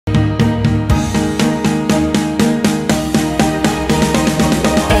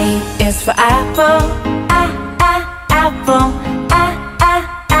apple, apple,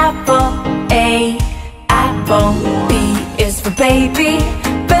 apple. A, apple. B is for baby,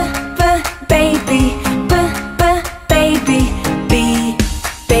 baby, baby. B,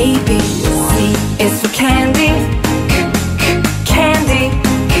 baby. C is for candy, candy,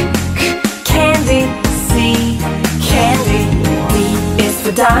 candy. C, candy. D is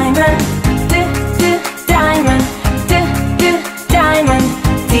for diamond, diamond, diamond.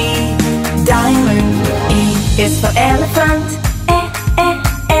 D, diamond. E is for elephant,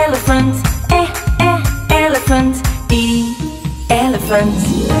 elephant, elephant. E, elephant.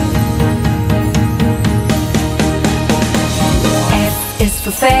 F is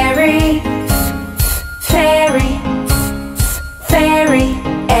for fairy, fairy, fairy.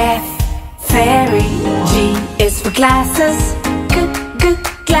 F, fairy. G is for glasses,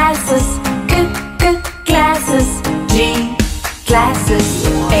 glasses, glasses. G, glasses.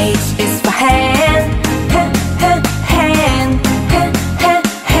 H is for hand, hand,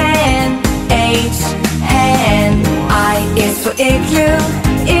 hand. H, hand. I is for igloo,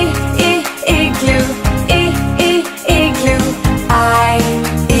 igloo, igloo. I,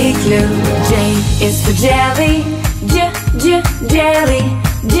 igloo. J is for jelly, jelly,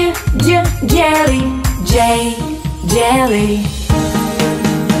 jelly. J, jelly.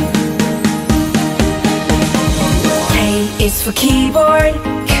 K is for keyboard,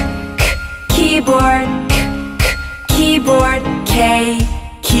 keyboard, keyboard. K,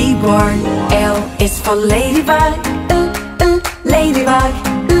 keyboard. L is for ladybug, ladybug,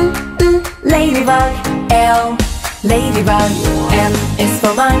 ladybug. L, ladybug. M is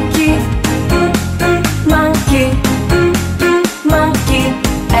for monkey, monkey, monkey.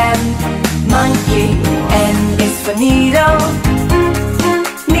 M, monkey. N is for needle,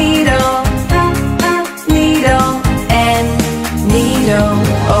 needle, needle. N, needle.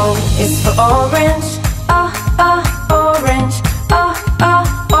 O is for orange, orange,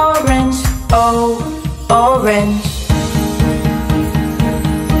 orange. O, orange.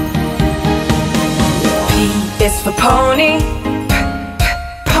 P is for pony,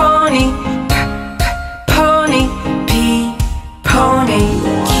 pony, pony. P, pony.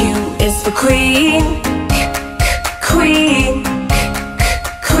 Q is for queen, queen,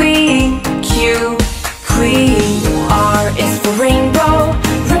 queen. Q, queen. R is for rainbow,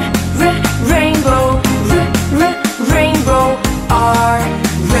 rainbow, rainbow. R,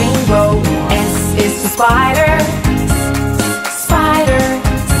 rainbow. S is for spider, spider,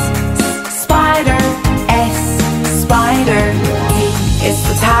 spider. S, spider. T is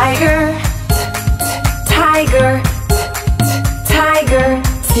for tiger, tiger, tiger.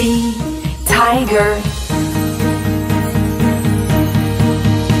 T, tiger.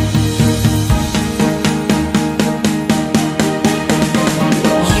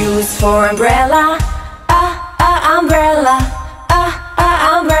 U is for umbrella, umbrella,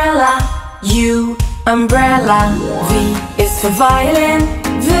 umbrella. U, umbrella. V is for violin,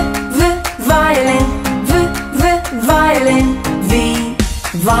 violin, violin. V,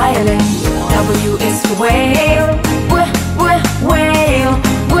 violin. W is for whale, whale,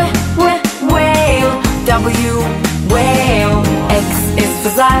 whale. W, whale. X is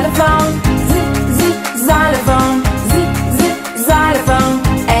for xylophone, xylophone, xylophone.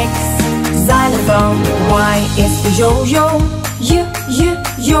 X, xylophone. Y is for yo-yo,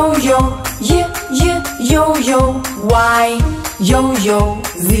 yo-yo, yo-yo. Y, yo-yo.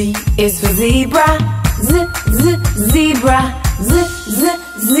 Z is for zebra, zebra,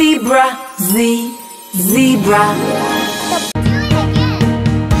 zebra. Z, zebra.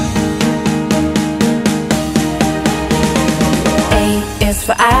 A is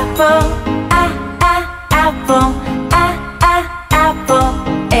for apple, apple, apple.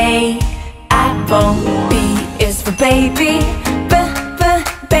 A, apple. B is for baby,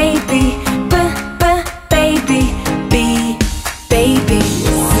 baby, baby. B, baby.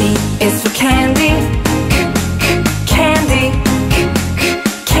 C is for candy, candy,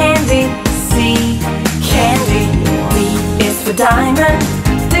 candy. C, candy. D is for diamond,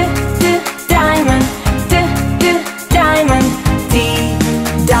 diamond, diamond. D,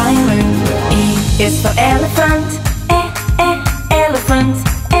 diamond. E is for elephant, elephant,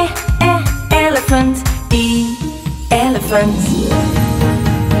 elephant. E, elephant.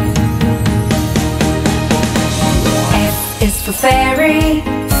 F is for fairy,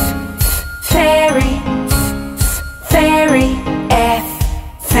 fairy, fairy. F,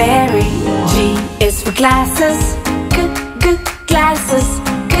 fairy. G is for glasses, glasses,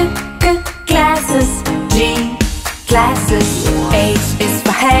 glasses. G, glasses. H is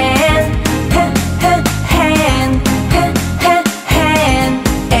for hand, hand, hand.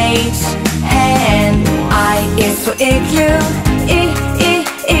 H, hand.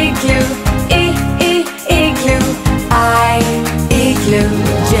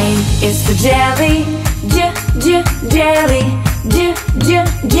 is for jelly. Jelly.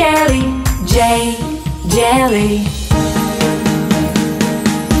 Jelly. Jelly.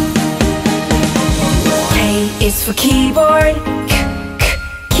 K is for keyboard.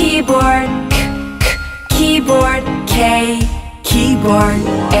 Keyboard. K. Keyboard.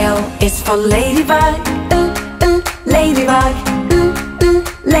 L is for ladybug. Ladybug.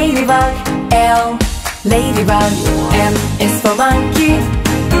 Ladybug. L. Ladybug. M is for monkey.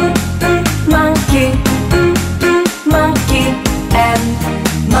 Monkey. Monkey. M.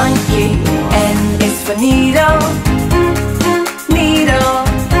 Monkey. N is for needle. Needle.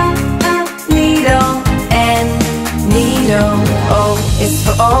 Needle. N. Needle. O is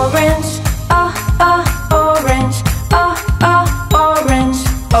for orange. Orange. Orange.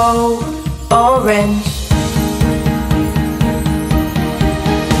 O. Orange.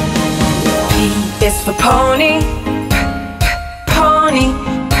 P is for pony. Pony.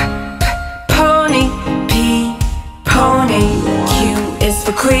 Pony. P. Pony. Q is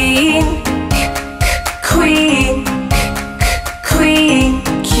for queen. Queen. Queen.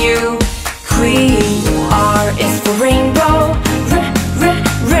 Q. Queen. R is for rainbow.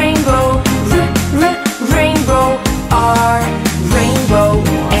 Rainbow. Rainbow. R. Rainbow.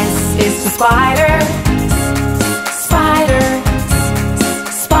 S is for spider. Spider.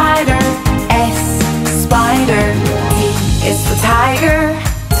 Spider. S. Spider. T is for tiger.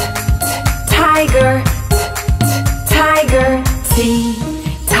 Tiger. Tiger. T.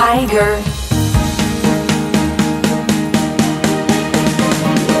 Tiger.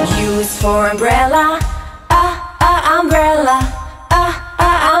 U is for umbrella. Umbrella.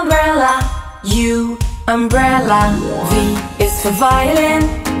 Umbrella. U. Umbrella. V is for violin.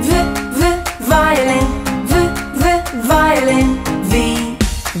 Violin. Violin. V.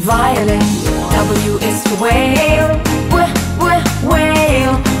 Violin. W is for whale.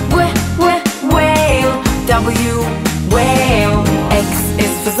 Whale. Whale. W. Whale. X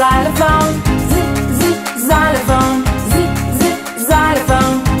is for xylophone. Xylophone.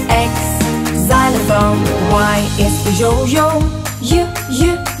 Xylophone. X. Xylophone. Y is for yo-yo.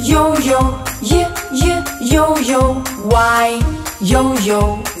 Yo-yo. Yo-yo. Y. Yo-yo.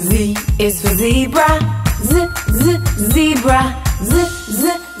 Z is for zebra. Zebra.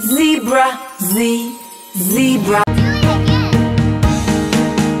 Zebra. Z. Zebra.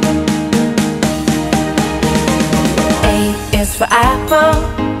 A is for apple.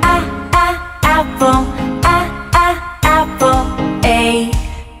 Apple. Apple. A.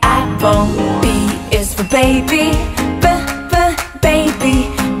 Apple. B is for baby. Baby.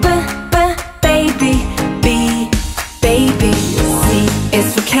 Baby. B. Baby. C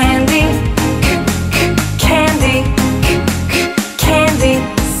is for candy. Candy. Candy.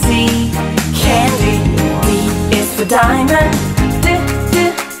 C. Candy. D is for diamond.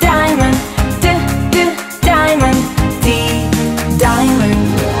 Diamond. Diamond. D. Diamond.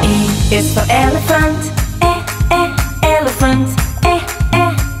 E is for elephant. Elephant.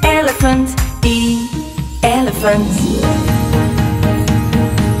 Elephant. E. Elephant.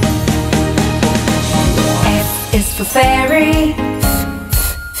 F is for fairy.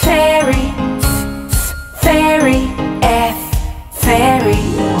 Fairy. Fairy. F. Fairy.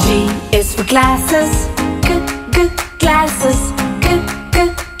 G is for glasses. Glasses.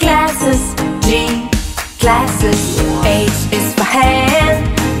 Glasses. G. Glasses. H is for hand.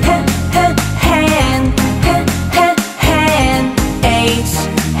 Hand. Hand. H.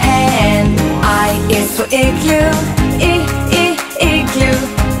 Hand. I is for igloo. Igloo.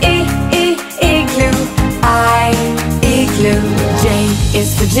 Igloo. I. Igloo. J is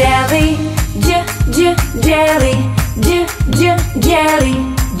for jelly. Jelly. Jelly.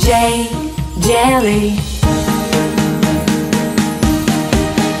 J. Jelly.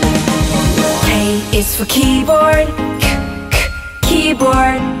 K is for keyboard.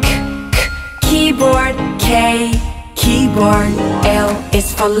 Keyboard. Keyboard. K. Keyboard. L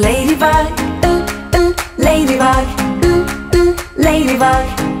is for ladybug. Ladybug. Ladybug.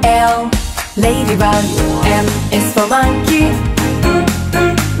 L. Ladybug. M is for monkey.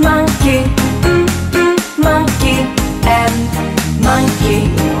 Monkey. Monkey. M. Monkey.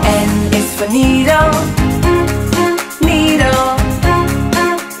 N is for needle. Needle.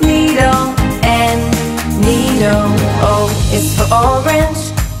 Needle. N. Needle. O is for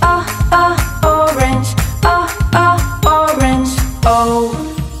orange. Orange. Orange. O.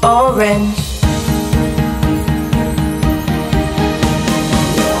 Orange.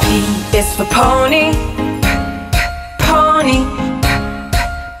 P is for pony. Pony.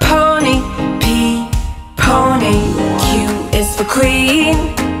 Pony. P. Pony. Q is for queen.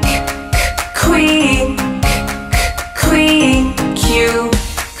 Queen. Queen. Q.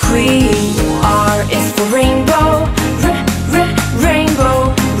 Queen.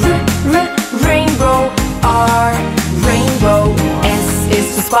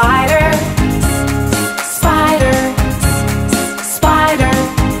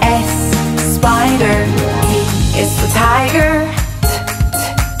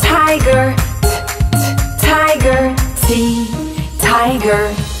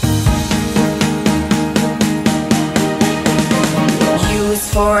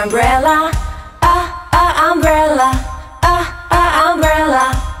 for umbrella, umbrella, umbrella.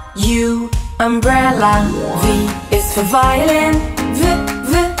 U, umbrella. V is for violin,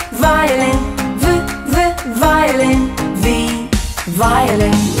 violin, violin. V,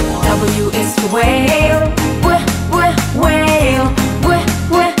 violin. W is for whale, whale,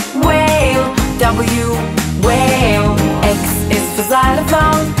 whale. W, whale. X is for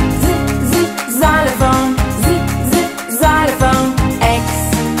xylophone, xylophone, xylophone. X,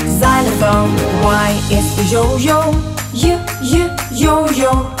 xylophone. Y is for yo-yo, yo-yo,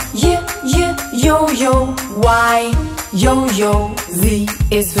 yo-yo. Y, yo-yo. Z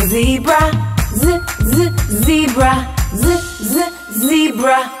is for zebra, zebra,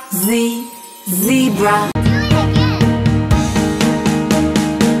 zebra. Z, zebra.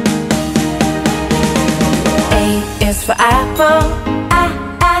 A is for apple,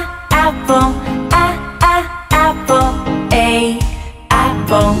 apple, apple. A,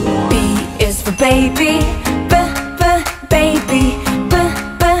 apple. B is for baby, baby,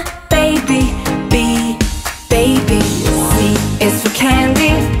 baby. B, baby. C is for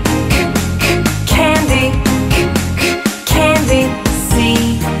candy, candy, candy. C,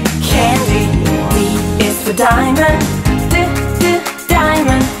 candy. D is for diamond,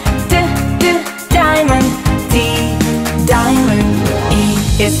 diamond, diamond. D, diamond. E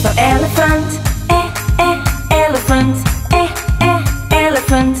is for elephant, elephant,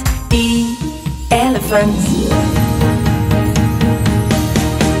 elephant. E, elephant.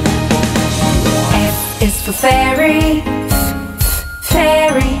 F is for fairy,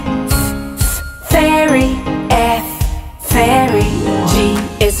 fairy, fairy. F, fairy. G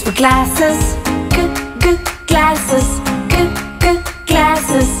is for glasses, glasses,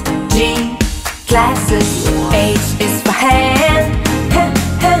 glasses. G, glasses. H is for hand, hand,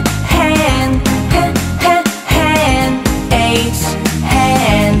 hand. H,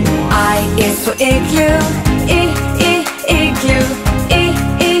 hand. I is for igloo, igloo,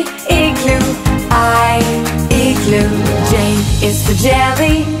 igloo. I, igloo. J is for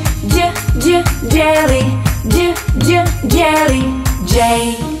jelly, jelly, jelly. J,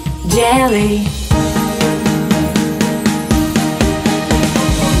 jelly.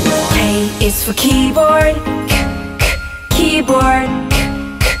 K is for keyboard, keyboard,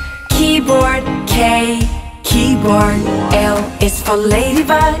 keyboard. K, keyboard. L is for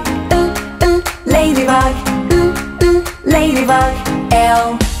ladybug, ladybug, ladybug.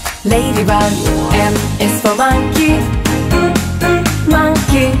 L, ladybug. M is for monkey,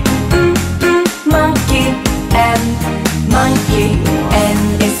 monkey, monkey. M, monkey. N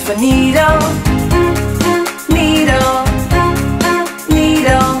is for needle, needle,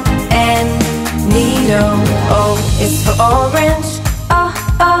 needle. N, needle. O is for orange,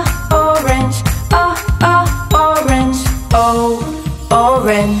 orange, orange. O,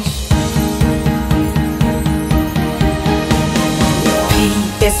 orange. P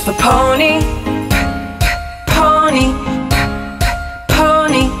is for pony, pony,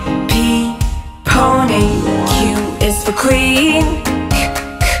 pony. P, pony. Q is for queen,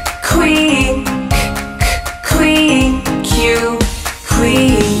 queen, queen. Q,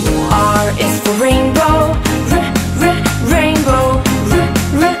 queen. R is for rainbow, rainbow,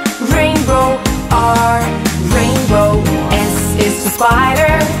 rainbow. R, rainbow. S is for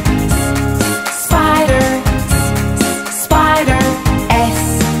spider, spider, spider. S,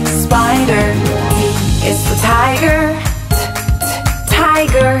 spider. T is for tiger,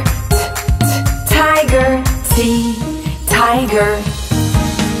 tiger, tiger. T, tiger.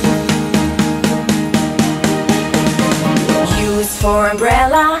 U is for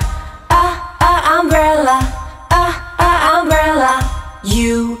umbrella, umbrella, umbrella.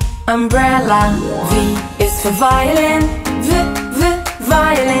 U, umbrella. V is for violin,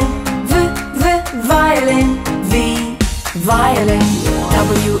 violin, violin. V, violin.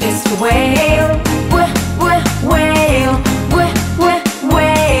 W is for whale, whale,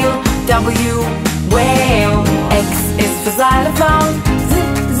 whale. W, whale. X is for xylophone,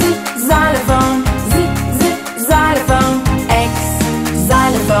 xylophone, xylophone. X,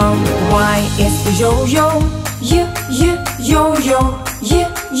 xylophone. Y is for yo-yo, yo-yo,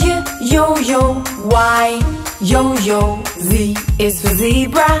 yo-yo. Y, yo-yo. Z is for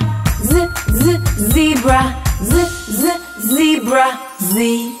zebra, zebra, zebra. Z,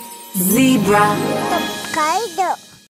 zebra.